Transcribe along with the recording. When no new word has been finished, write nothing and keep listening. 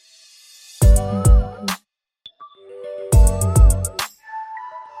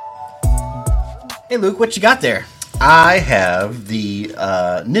Hey Luke, what you got there? I have the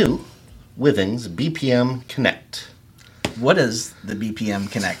new Withings BPM Connect. What is the BPM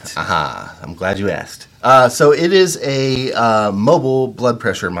Connect? Aha, I'm glad you asked. So it is a mobile blood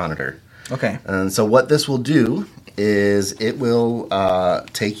pressure monitor. Okay. And so what this will do is it will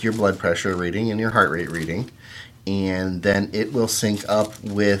take your blood pressure reading and your heart rate reading, and then it will sync up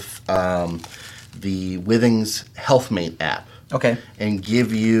with the Withings HealthMate app. Okay. And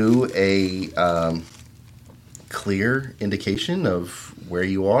give you a clear indication of where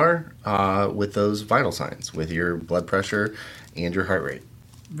you are with those vital signs, with your blood pressure and your heart rate.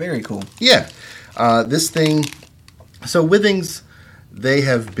 Very cool. Yeah. This thing, so Withings, they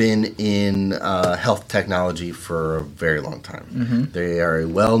have been in health technology for a very long time. Mm-hmm. They are a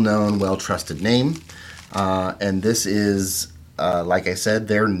well-known, well-trusted name. And this is, like I said,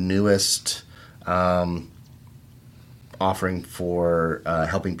 their newest offering for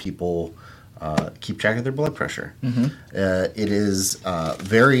helping people keep track of their blood pressure. Mm-hmm. It is a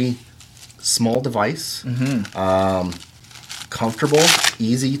very small device, comfortable,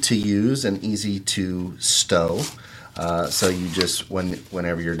 easy to use, and easy to stow. So you just,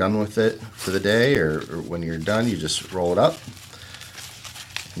 whenever you're done with it for the day, or when you're done, you just roll it up,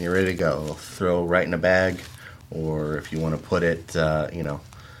 and you're ready to go. It'll throw right in a bag, or if you want to put it,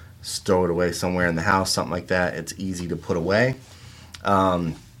 stow it away somewhere in the house, something like that. It's easy to put away.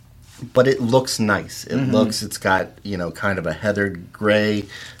 But it looks nice. It's got, kind of a heathered gray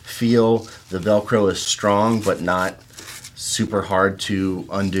feel. The Velcro is strong, but not super hard to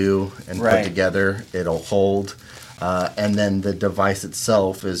undo and put together. It'll hold. And then the device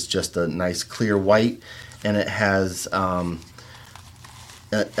itself is just a nice clear white, and it has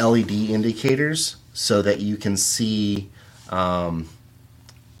LED indicators so that you can see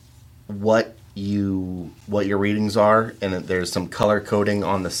what your readings are, and there's some color coding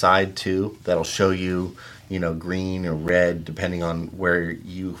on the side too that'll show you, green or red depending on where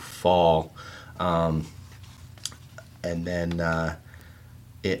you fall, and then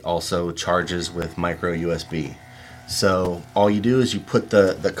it also charges with micro USB. So all you do is you put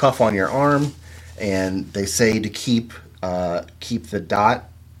the cuff on your arm, and they say to keep the dot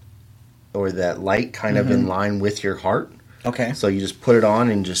or that light kind of in line with your heart. Okay. So you just put it on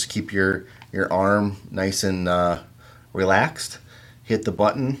and just keep your arm nice and relaxed. Hit the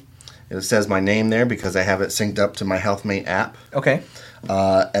button. It says my name there because I have it synced up to my HealthMate app. Okay.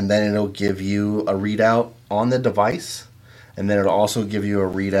 And then it'll give you a readout on the device. And then it'll also give you a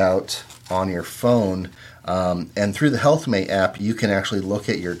readout on your phone. And through the HealthMate app, you can actually look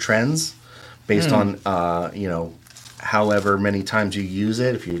at your trends based on, however many times you use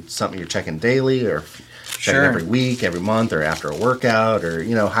it. If it's something you're checking daily, or checking every week, every month, or after a workout, or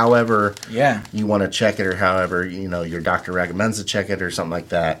however you want to check it, or however your doctor recommends to check it, or something like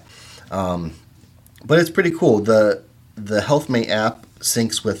that. But it's pretty cool. The HealthMate app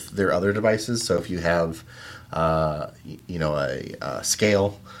syncs with their other devices. So if you have a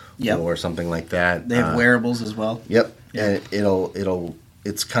scale or something like that, they have wearables as well. Yep, and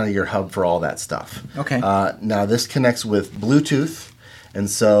it's kind of your hub for all that stuff. Okay. Now this connects with Bluetooth, and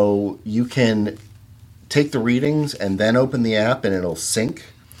so you can take the readings and then open the app, and it'll sync.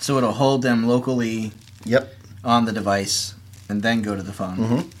 So it'll hold them locally. Yep. On the device, and then go to the phone.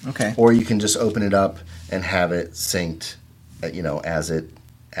 Mm-hmm. Okay. Or you can just open it up and have it synced,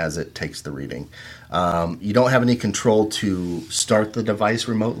 as it takes the reading. You don't have any control to start the device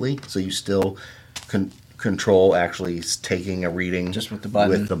remotely, so you still control actually taking a reading just with the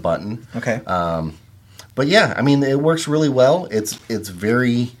button. Okay. But yeah, it works really well. It's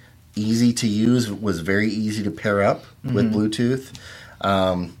very easy to use. It was very easy to pair up with Bluetooth.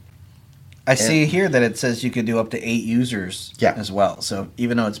 I see here that it says you could do up to 8 users as well. So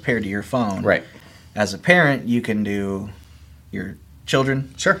even though it's paired to your phone, as a parent, you can do your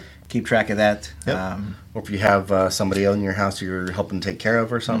children. Sure. Keep track of that. Yep. Or if you have somebody in your house you're helping take care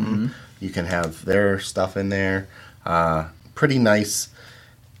of or something, you can have their stuff in there. Pretty nice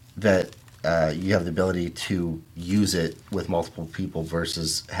that you have the ability to use it with multiple people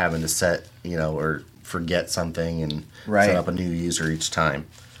versus having to set, or forget something and set up a new user each time.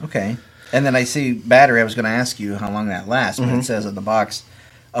 Okay. And then I see battery. I was going to ask you how long that lasts, but it says on the box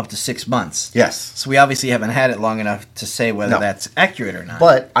up to 6 months. Yes. So we obviously haven't had it long enough to say whether that's accurate or not.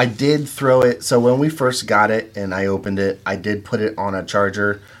 But I did throw it. So when we first got it and I opened it, I did put it on a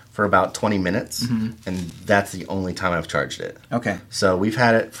charger for about 20 minutes, and that's the only time I've charged it. Okay. So we've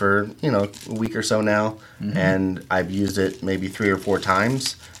had it for, a week or so now, and I've used it maybe 3 or 4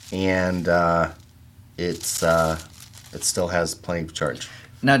 times, and it still has plenty of charge.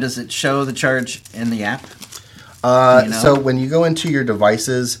 Now, does it show the charge in the app? So when you go into your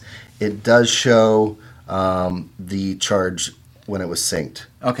devices, it does show the charge when it was synced.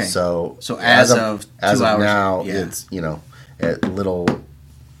 Okay. So as of 2 hours now, it's at little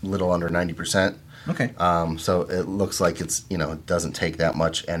under 90%. Okay. So it looks like it's it doesn't take that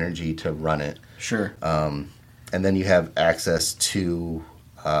much energy to run it. Sure. And then you have access to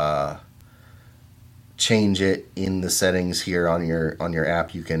change it in the settings here on your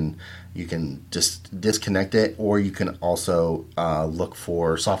app. You can just disconnect it, or you can also look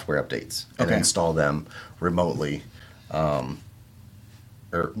for software updates and install them remotely,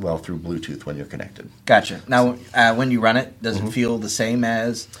 through Bluetooth when you're connected. Gotcha. Now, when you run it, does it feel the same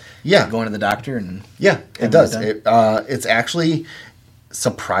as going to the doctor? It does. It's actually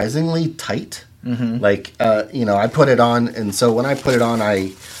surprisingly tight. Mm-hmm. Like I put it on, and so when I put it on,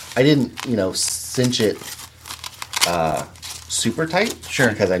 I didn't cinch it super tight. Sure.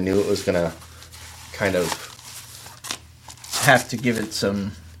 Because I knew it was gonna kind of have to give it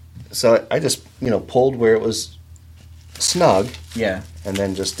some. So I just pulled where it was snug. Yeah. And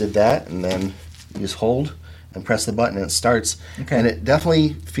then just did that, and then you just hold and press the button, and it starts. Okay. And it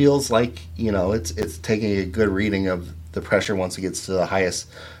definitely feels like it's taking a good reading of the pressure once it gets to the highest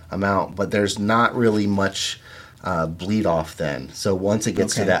amount, but there's not really much bleed off then. So once it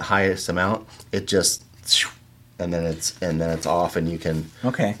gets to that highest amount, it just and then it's off, and you can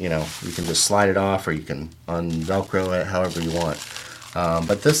you can just slide it off, or you can un-Velcro it however you want.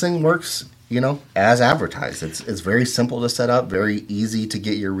 But this thing works as advertised. It's very simple to set up, very easy to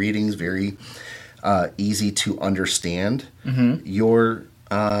get your readings, very easy to understand your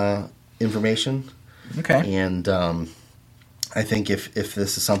information. Okay. And I think if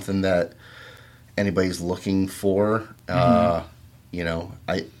this is something that anybody's looking for, as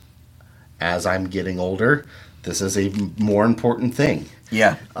I'm getting older, this is a more important thing.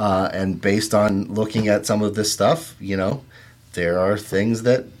 Yeah. And based on looking at some of this stuff, there are things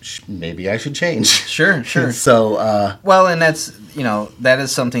that maybe I should change. Sure. So, and that's that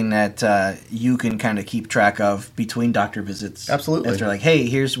is something that you can kind of keep track of between doctor visits. Absolutely. If they're like, hey,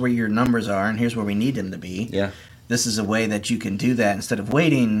 here's where your numbers are, and here's where we need them to be. Yeah. This is a way that you can do that instead of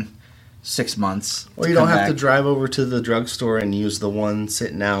waiting 6 months. Well, you don't have to drive over to the drugstore and use the one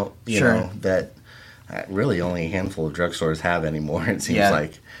sitting out, that really only a handful of drugstores have anymore, it seems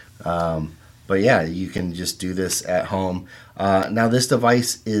like. But yeah, you can just do this at home. Now, this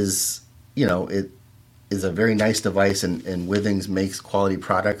device is, it is a very nice device, and Withings makes quality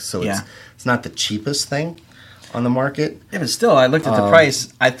products, so it's not the cheapest thing on the market. Yeah, but still, I looked at the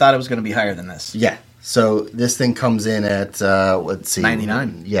price. I thought it was going to be higher than this. Yeah. So this thing comes in at let's see,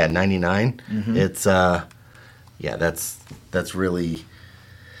 $99. Yeah, $99. Mm-hmm. It's that's really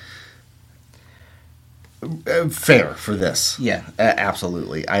fair for this. Yeah,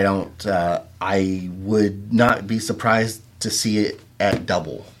 absolutely. I would not be surprised to see it at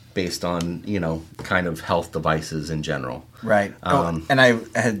double based on kind of health devices in general. Right. And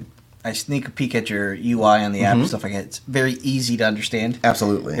I sneak a peek at your UI on the app and stuff like that. It's very easy to understand.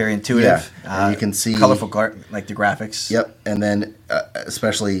 Absolutely. Very intuitive. Yeah. You can see colorful, like the graphics. Yep. And then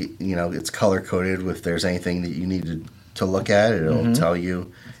especially, it's color coded. If there's anything that you need to look at, it'll tell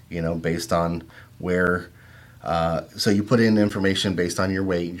you, based on where. So you put in information based on your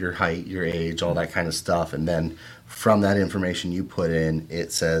weight, your height, your age, all that kind of stuff. And then from that information you put in,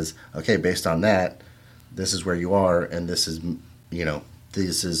 it says, okay, based on that, this is where you are. And this is,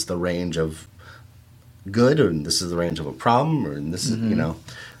 this is the range of good, or this is the range of a problem, or this is,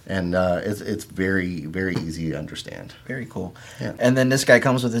 and it's very, very easy to understand. Very cool. Yeah. And then this guy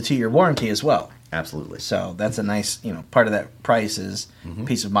comes with a 2-year warranty as well. Absolutely. So that's a nice, part of that price is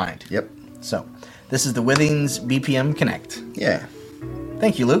peace of mind. Yep. So this is the Withings BPM Connect. Yeah.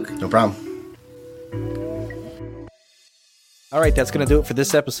 Thank you, Luke. No problem. All right, that's going to do it for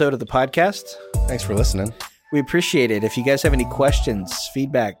this episode of the podcast. Thanks for listening. We appreciate it. If you guys have any questions,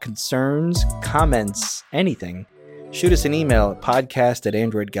 feedback, concerns, comments, anything, shoot us an email at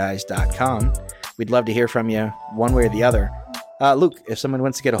podcast@androidguys.com. We'd love to hear from you one way or the other. Luke, if someone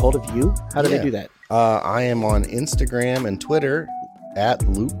wants to get a hold of you, how do they do that? I am on Instagram and Twitter at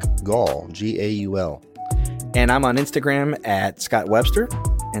Luke Gaul, Gaul. And I'm on Instagram at Scott Webster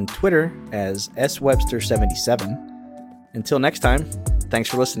and Twitter as swebster77. Until next time, thanks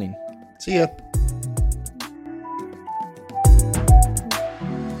for listening. See ya.